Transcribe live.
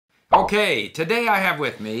Okay, today I have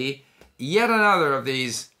with me yet another of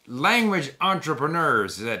these language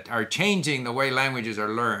entrepreneurs that are changing the way languages are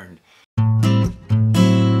learned.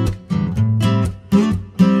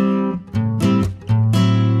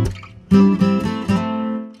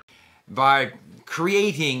 By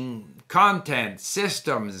creating content,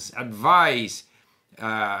 systems, advice,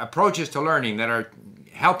 approaches to learning that are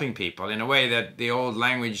helping people in a way that the old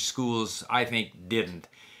language schools, I think, didn't.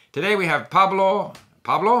 Today we have Pablo,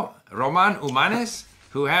 Román Humanes,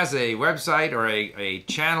 who has a website or a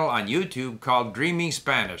channel on YouTube called Dreaming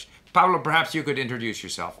Spanish. Pablo, perhaps you could introduce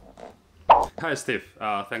yourself. Hi, Steve.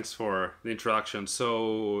 Thanks for the introduction.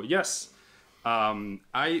 So, yes,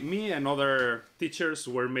 me and other teachers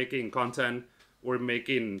were making content, we're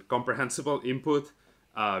making comprehensible input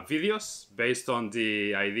videos based on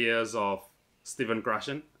the ideas of Stephen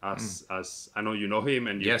Krashen, as I know you know him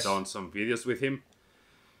and you've done some videos with him.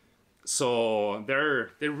 So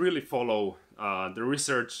they really follow the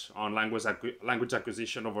research on language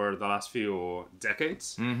acquisition over the last few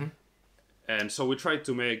decades. And so we try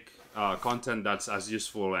to make content that's as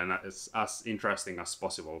useful and as interesting as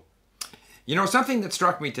possible. You know, something that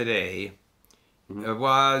struck me today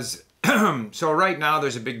was, so right now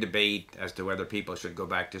there's a big debate as to whether people should go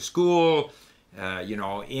back to school, you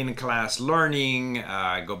know, in-class learning,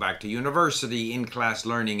 go back to university, in-class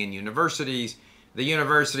learning in universities. The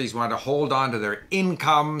universities want to hold on to their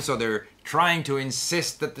income, so they're trying to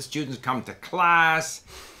insist that the students come to class.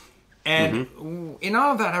 And in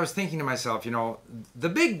all of that, I was thinking to myself, you know, the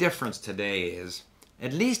big difference today is,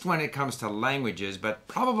 at least when it comes to languages, but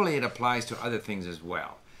probably it applies to other things as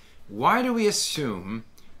well. Why do we assume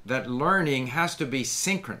that learning has to be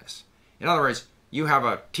synchronous? In other words, you have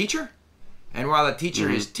a teacher, and while the teacher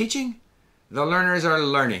is teaching, the learners are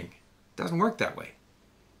learning. It doesn't work that way.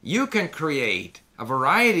 You can create a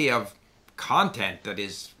variety of content that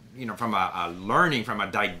is, you know, from a learning, from a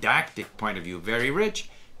didactic point of view, very rich,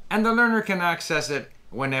 and the learner can access it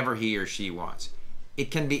whenever he or she wants. It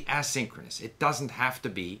can be asynchronous. It doesn't have to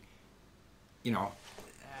be, you know,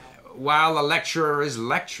 while the lecturer is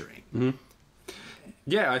lecturing.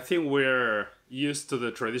 Yeah, I think we're used to the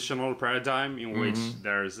traditional paradigm in which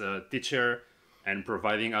there's a teacher and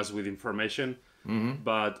providing us with information.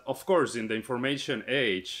 But of course, in the information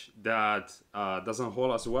age, that doesn't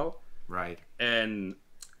hold as well. Right. And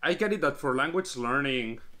I get it that for language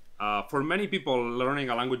learning, for many people, learning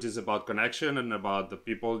a language is about connection and about the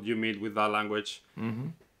people you meet with that language.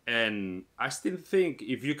 And I still think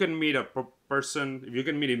if you can meet a person, if you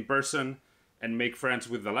can meet in person and make friends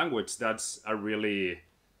with the language, that's a really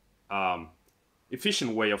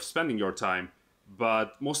efficient way of spending your time.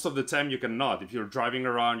 But most of the time you cannot. If you're driving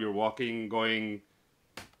around, you're walking, going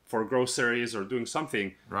for groceries or doing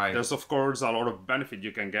something, there's of course a lot of benefit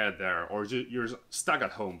you can get there. Or you're stuck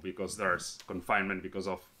at home because there's confinement because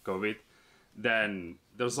of COVID. Then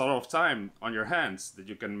there's a lot of time on your hands that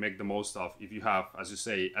you can make the most of if you have, as you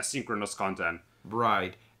say, asynchronous content.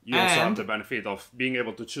 Right. You also have the benefit of being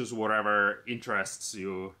able to choose whatever interests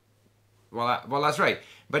you. Well, that's right.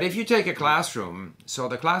 But if you take a classroom, so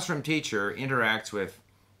the classroom teacher interacts with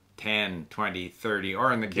 10, 20, 30,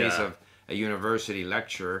 or in the case of a university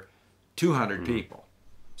lecture, 200 people.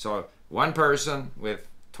 So one person with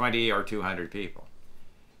 20 or 200 people.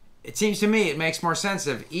 It seems to me it makes more sense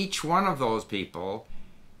if each one of those people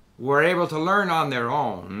were able to learn on their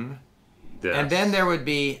own, and then there would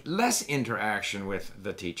be less interaction with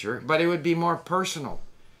the teacher, but it would be more personal.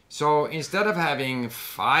 So instead of having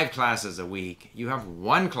 5 classes a week, you have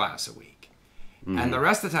 1 class a week. And the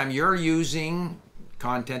rest of the time you're using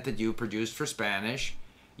content that you produced for Spanish.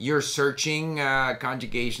 You're searching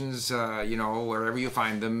conjugations, you know, wherever you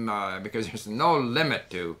find them, because there's no limit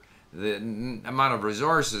to the amount of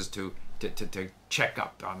resources to check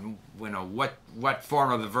up on, you know, what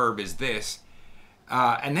form of the verb is this.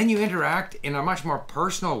 And then you interact in a much more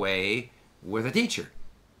personal way with a teacher.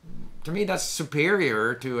 To me, that's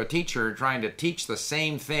superior to a teacher trying to teach the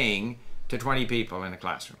same thing to 20 people in a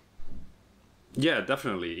classroom. Yeah,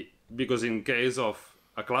 definitely. Because in case of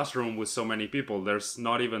a classroom with so many people, there's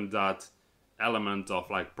not even that element of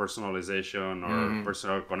like personalization or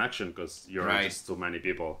personal connection because you're just too many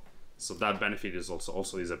people. So that benefit is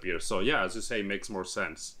also disappears. So yeah, as you say, it makes more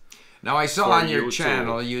sense. Now I saw on your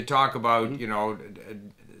channel you talk about, you know,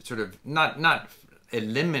 sort of not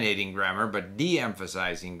eliminating grammar, but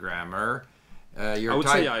de-emphasizing grammar. I would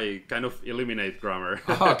say I kind of eliminate grammar.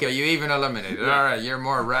 Okay, you even eliminate it. All right, you're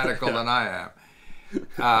more radical than I am.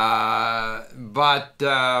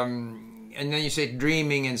 And then you say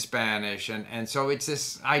dreaming in Spanish. And so it's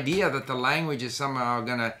this idea that the language is somehow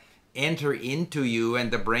going to enter into you and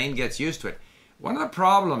the brain gets used to it. one of the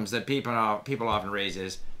problems that people often raise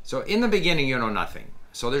is, so in the beginning you know nothing.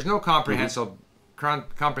 So there's no comprehensible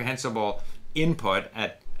input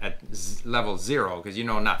at level 0 because you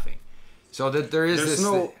know nothing. So that there's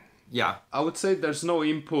yeah. I would say there's no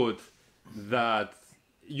input that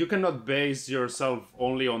you cannot base yourself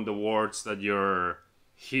only on the words that you're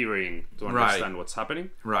hearing to understand what's happening.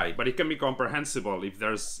 Right. But it can be comprehensible if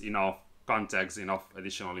there's enough context, enough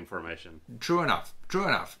additional information. True enough.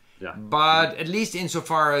 Yeah. But at least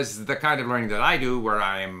insofar as the kind of learning that I do, where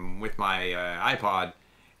I'm with my iPod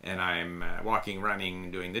and I'm walking,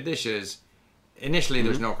 running, doing the dishes, initially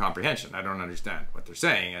there's no comprehension. I don't understand what they're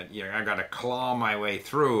saying. I got to claw my way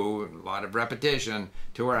through a lot of repetition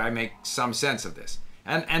to where I make some sense of this.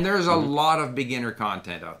 And there's a lot of beginner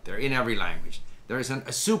content out there in every language. There's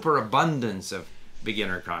a superabundance of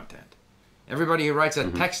beginner content. Everybody who writes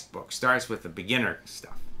a textbook starts with the beginner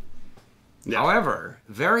stuff. Yeah. However,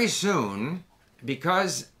 very soon,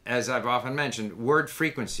 because, as I've often mentioned, word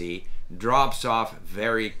frequency drops off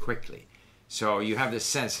very quickly. So you have this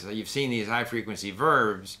sense, so you've seen these high-frequency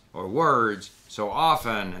verbs or words so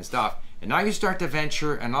often and stuff, and now you start to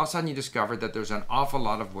venture, and all of a sudden you discover that there's an awful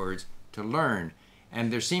lot of words to learn.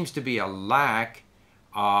 And there seems to be a lack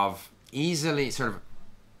of easily sort of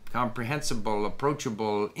comprehensible,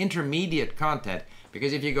 approachable, intermediate content,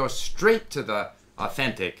 because if you go straight to the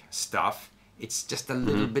authentic stuff, it's just a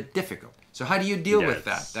little bit difficult. So how do you deal with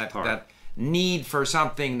that need for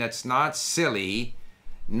something that's not silly,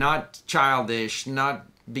 not childish, not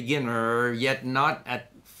beginner, yet not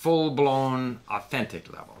at full-blown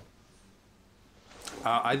authentic level?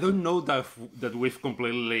 I don't know that we've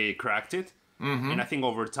completely cracked it, and I think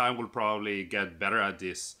over time we'll probably get better at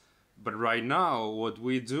this. But right now, what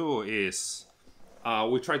we do is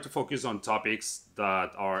we try to focus on topics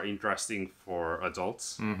that are interesting for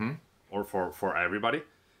adults or for everybody.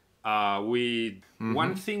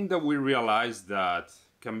 One thing that we realize that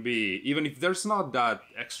can be, even if there's not that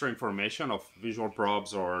extra information of visual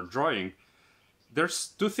props or drawing, there's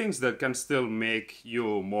two things that can still make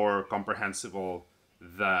you more comprehensible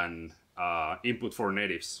than input for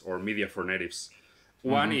natives or media for natives.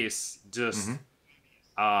 One is just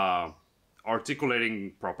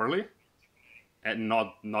articulating properly and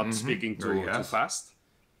not speaking too fast.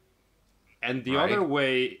 And the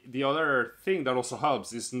other thing that also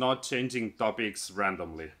helps is not changing topics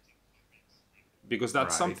randomly. Because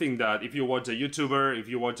that's something that if you watch a YouTuber, if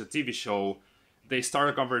you watch a TV show, they start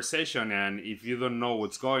a conversation, and if you don't know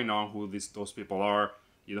what's going on, who those people are,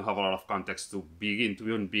 you don't have a lot of context to begin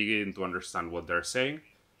to understand what they're saying.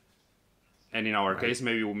 And in our case,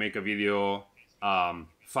 maybe we'll make a video, 5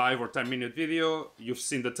 or 10 minute video. You've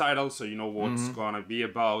seen the title, so you know what's gonna be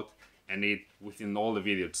about, and it within all the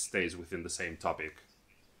video it stays within the same topic.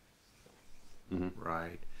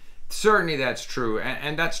 Right. Certainly that's true,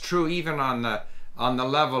 and that's true even on the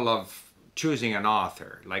level of choosing an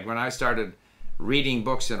author. Like when I started reading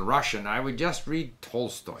books in Russian, I would just read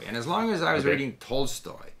Tolstoy, and as long as I was reading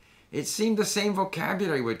Tolstoy, it seemed the same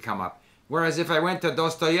vocabulary would come up. Whereas if I went to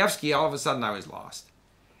Dostoevsky, all of a sudden I was lost.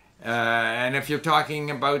 And if you're talking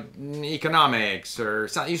about economics or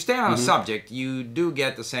something, you stay on a subject, you do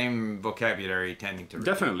get the same vocabulary tending to read.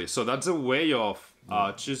 Definitely. So that's a way of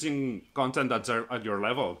choosing content that's at your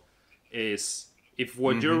level. Is if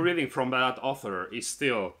what you're reading from that author is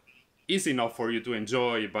still easy enough for you to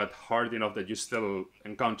enjoy, but hard enough that you still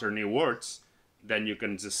encounter new words, then you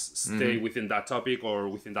can just stay within that topic or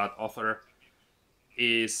within that author.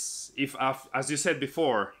 Is if, as you said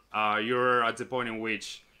before, you're at the point in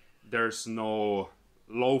which there's no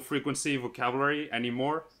low frequency vocabulary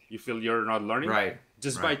anymore, you feel you're not learning.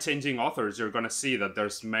 Just by changing authors, you're gonna see that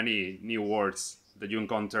there's many new words that you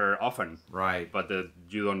encounter often, but that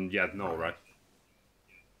you don't yet know, right?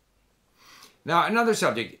 Now, another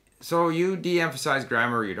subject. So you de-emphasize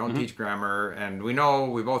grammar, you don't teach grammar, and we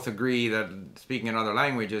both agree that speaking another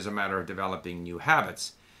language is a matter of developing new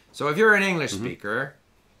habits. So if you're an English speaker,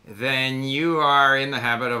 then you are in the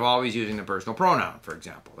habit of always using the personal pronoun, for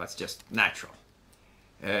example. That's just natural.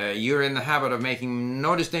 You're in the habit of making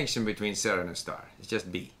no distinction between ser and estar. It's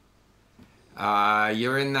just be. You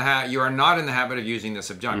are not in the habit of using the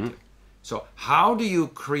subjunctive. So how do you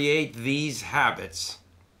create these habits?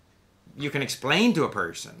 You can explain to a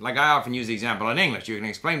person, like I often use the example in English, you can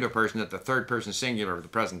explain to a person that the third person singular of the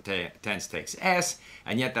present tense takes S,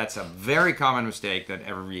 and yet that's a very common mistake that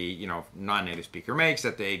every non-native speaker makes,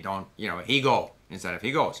 that they don't, he go instead of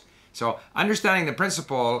he goes. So understanding the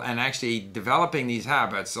principle and actually developing these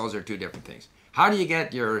habits, those are two different things. How do you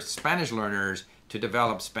get your Spanish learners to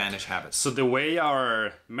develop Spanish habits? So the way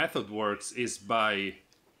our method works is by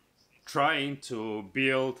trying to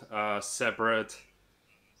build a separate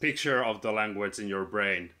picture of the language in your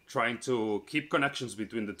brain, trying to keep connections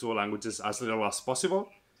between the two languages as little as possible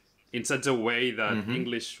in such a way that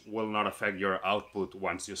English will not affect your output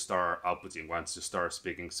once you start outputting, once you start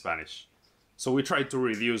speaking Spanish. So we try to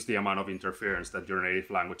reduce the amount of interference that your native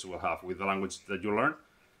language will have with the language that you learn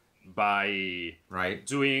by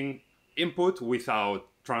doing input without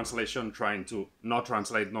translation, trying to not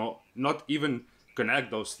translate, not even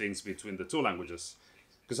connect those things between the two languages.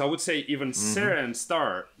 Because I would say even ser and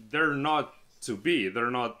star, they're not to be,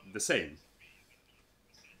 they're not the same.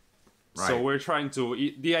 Right. So we're trying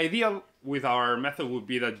to, the ideal with our method would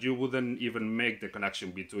be that you wouldn't even make the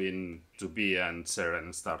connection between to be and ser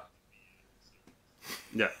and star.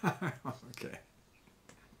 Yeah. Okay.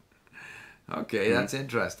 Okay, that's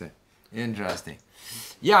interesting. Interesting.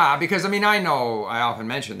 Yeah, because I mean, I know I often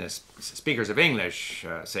mention this. Speakers of English,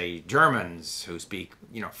 say Germans who speak,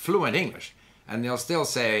 fluent English, and they'll still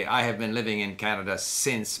say, "I have been living in Canada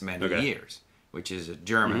since many years," which is a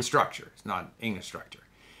German structure. It's not English structure,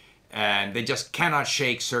 and they just cannot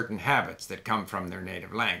shake certain habits that come from their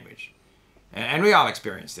native language. And we all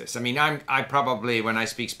experience this. I mean, I probably, when I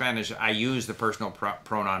speak Spanish, I use the personal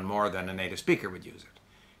pronoun more than a native speaker would use it,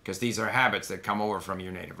 because these are habits that come over from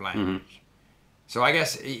your native language. So I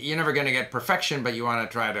guess you're never going to get perfection, but you want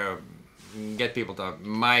to try to get people to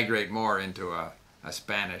migrate more into a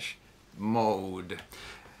Spanish mode.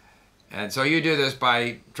 And so you do this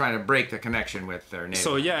by trying to break the connection with their native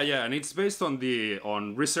language. Yeah, and it's based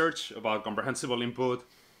on research about comprehensible input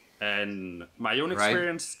and my own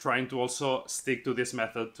experience trying to also stick to this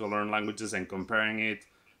method to learn languages and comparing it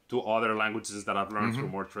to other languages that I've learned through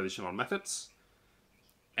more traditional methods.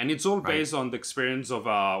 And it's all based on the experience of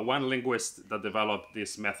one linguist that developed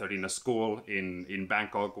this method in a school in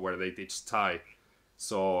Bangkok where they teach Thai.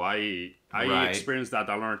 So I experienced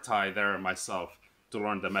that. I learned Thai there myself to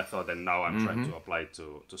learn the method, and now I'm trying to apply it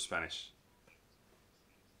to Spanish.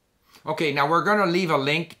 Okay, now we're going to leave a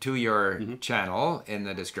link to your channel in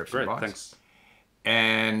the description box. Thanks.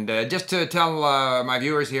 And just to tell my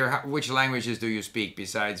viewers here, which languages do you speak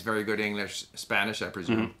besides very good English, Spanish, I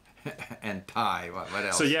presume? And Thai, what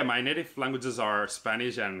else? So yeah, my native languages are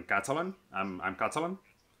Spanish and Catalan. I'm Catalan.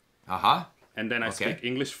 And then I speak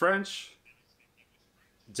English, French,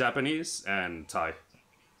 Japanese, and Thai.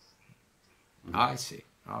 I see.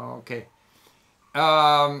 Okay.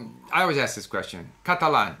 I always ask this question.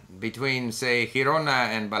 Catalan, between, say, Girona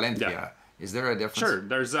and Valencia, is there a difference?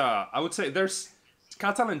 Sure. I would say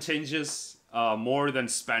Catalan changes more than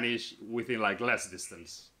Spanish within like less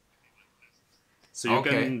distance. So you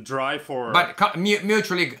can drive for... But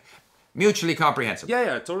mutually comprehensible.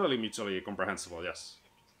 Yeah, totally mutually comprehensible, yes.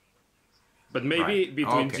 But maybe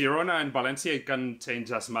between Girona and Valencia, it can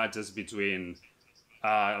change as much as between...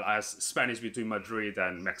 as Spanish between Madrid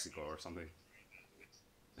and Mexico or something.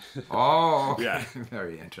 Oh, okay. Yeah.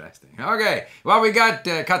 Very interesting. Okay. Well, we got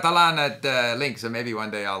Catalan at link, so maybe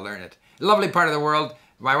one day I'll learn it. Lovely part of the world.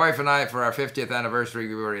 My wife and I, for our 50th anniversary,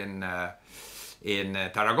 we were in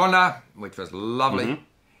Tarragona, which was lovely,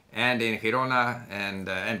 and in Girona and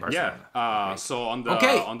Barcelona. Yeah. So on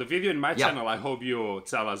the video in my channel, I hope you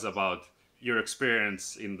tell us about your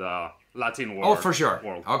experience in the Latin world. Oh, for sure.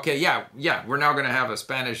 Okay, yeah. We're now going to have a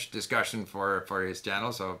Spanish discussion for his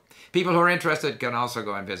channel, so people who are interested can also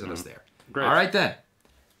go and visit us there. Great. All right then.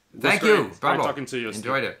 Thank you, Pablo. Great talking to you.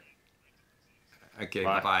 Enjoyed it. Okay,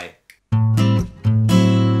 bye-bye.